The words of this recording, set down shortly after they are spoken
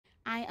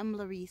I am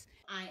Larice.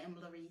 I am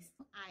Larice.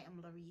 I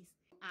am Larice.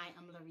 I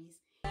am Larice.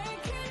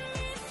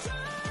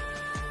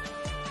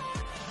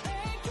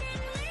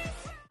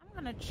 I'm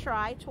gonna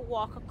try to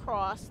walk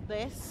across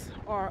this,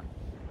 or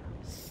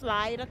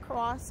slide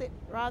across it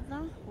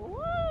rather.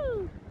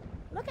 Woo!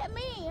 Look at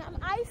me, I'm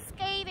ice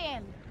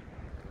skating.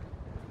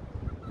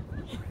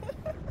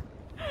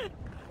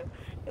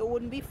 It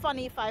wouldn't be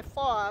funny if I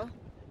fall.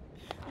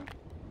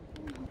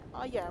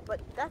 Oh yeah, but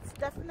that's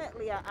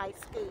definitely an ice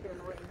skating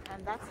ring,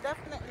 and that's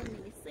definitely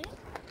me. See,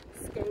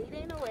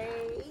 skating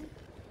away.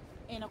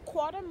 In a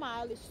quarter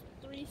mile is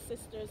Three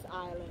Sisters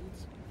Island.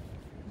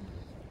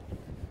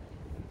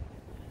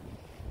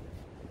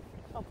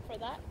 Up for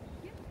that?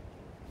 Yep.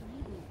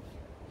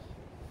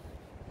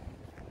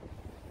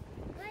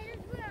 Might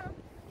as well.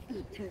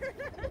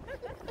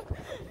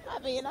 I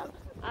mean,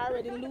 I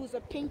already lose a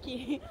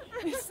pinky,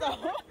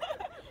 so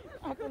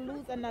I could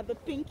lose another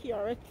pinky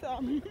or a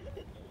thumb.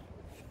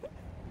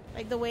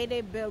 Like the way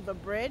they build the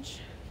bridge.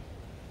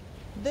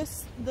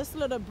 This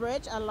little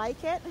bridge, I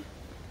like it.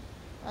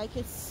 Like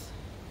it's.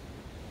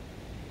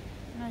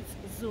 Let's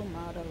zoom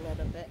out a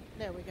little bit.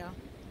 There we go.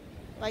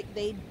 Like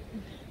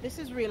this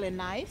is really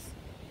nice.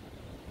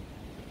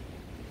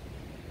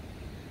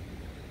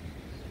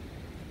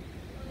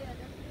 Oh yeah,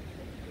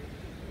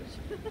 that's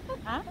good.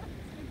 Huh?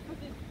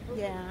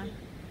 Yeah.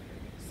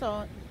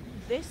 So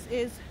this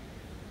is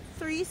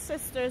Three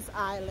Sisters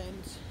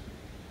Island,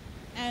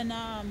 and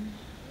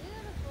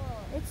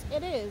Beautiful.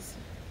 it is.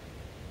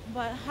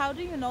 But how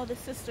do you know the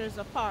sisters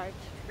apart?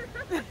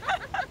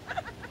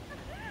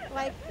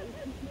 Like,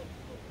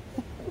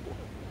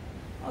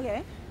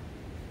 okay.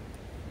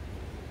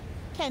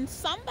 Can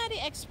somebody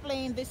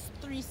explain this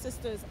Three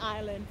Sisters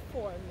Island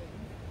for me?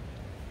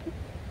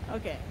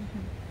 Okay.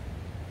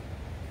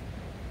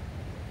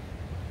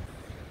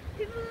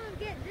 People don't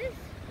get this.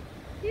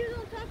 People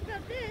don't talk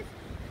about this.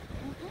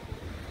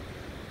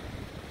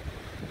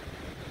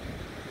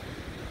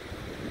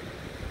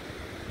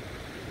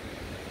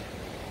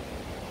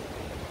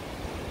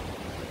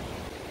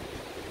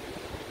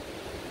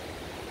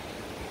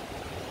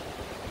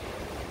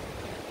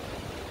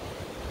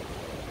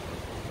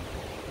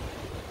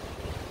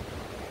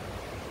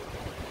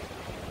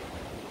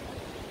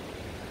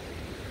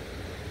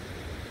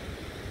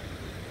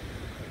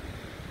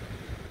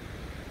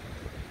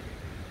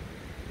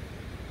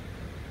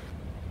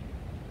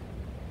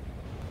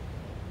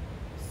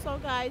 So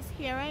guys,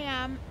 here I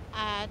am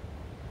at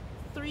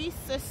Three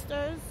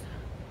Sisters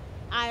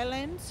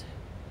Island.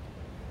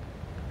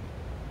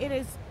 It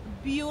is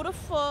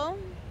beautiful.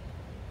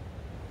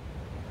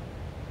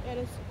 It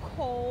is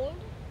cold.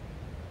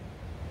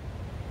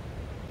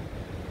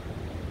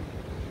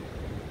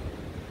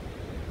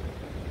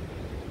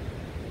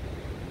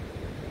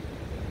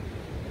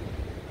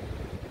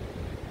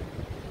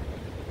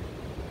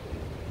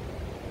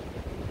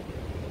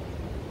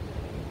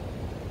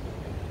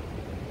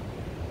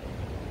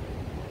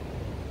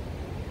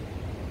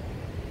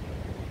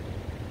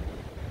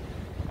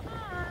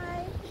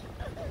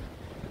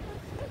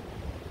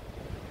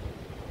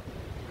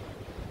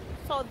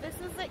 So this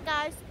is it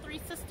guys, Three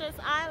Sisters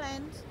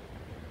Island.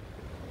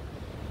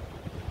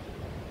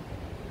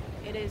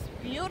 It is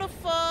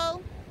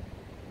beautiful.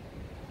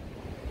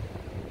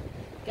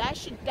 Guys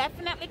should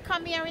definitely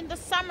come here in the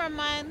summer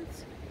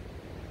months.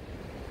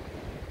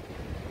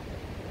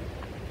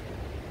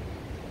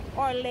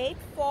 Or late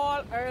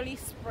fall, early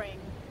spring.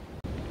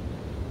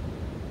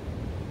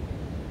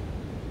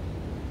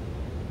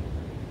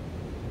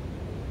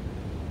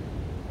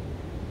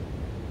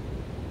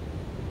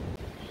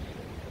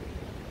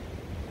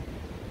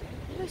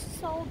 It is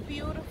so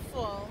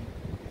beautiful.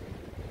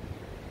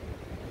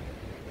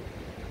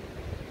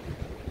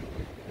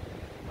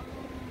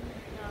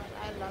 God,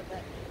 I love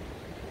it.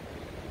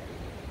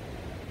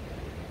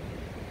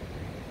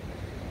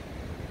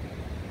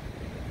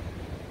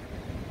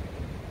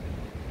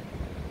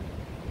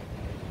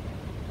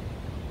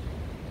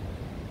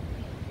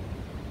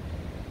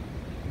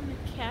 I'm gonna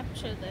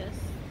capture this.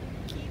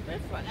 Keep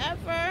it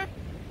forever.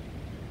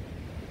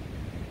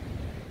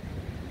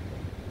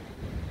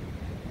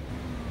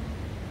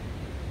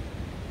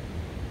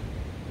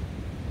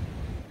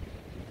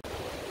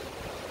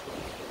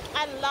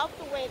 I love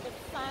the way the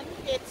sun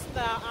hits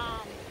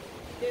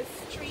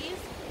these trees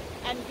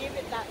and give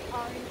it that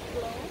orange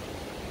glow.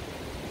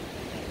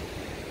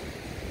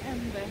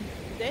 And then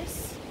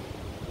this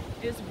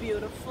is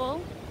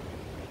beautiful.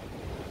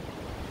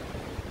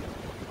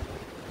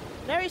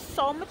 There is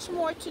so much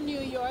more to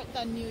New York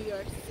than New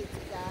York City,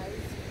 guys.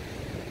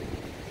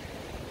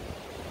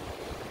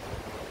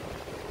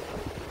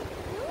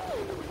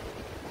 Woo.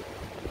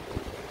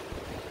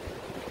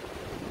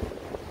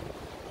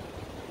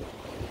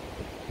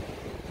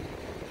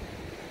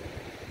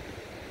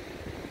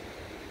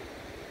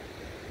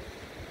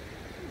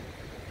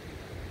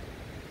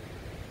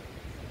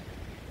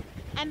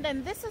 And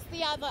then this is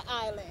the other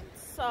island.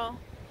 So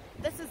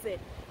this is it.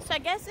 So I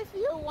guess if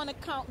you want to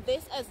count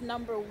this as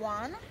number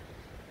one,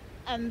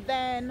 and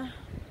then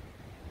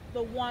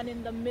the one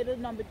in the middle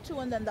number two,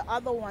 and then the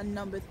other one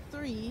number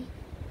three,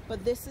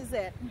 but this is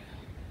it.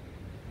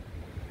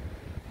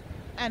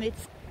 And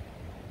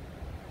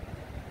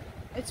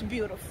it's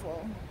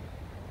beautiful.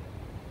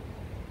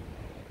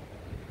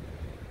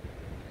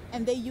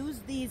 And they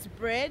use these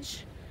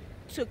bridge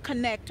to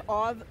connect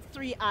all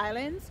 3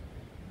 islands,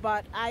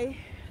 but I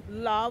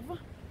love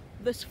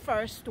this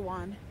first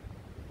one,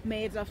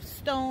 made of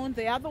stone.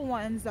 The other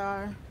ones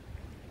are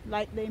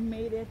like they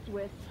made it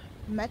with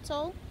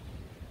metal.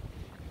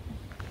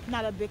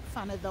 Not a big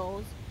fan of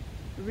those.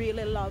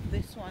 Really love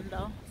this one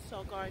though.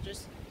 So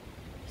gorgeous,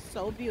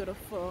 so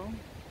beautiful.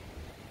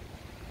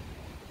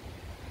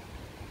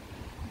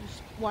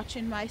 Just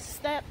watching my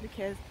step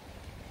because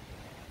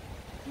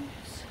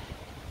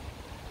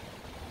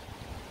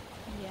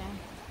yeah,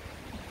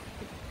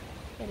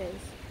 it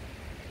is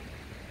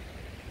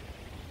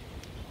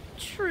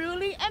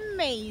truly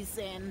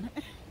amazing.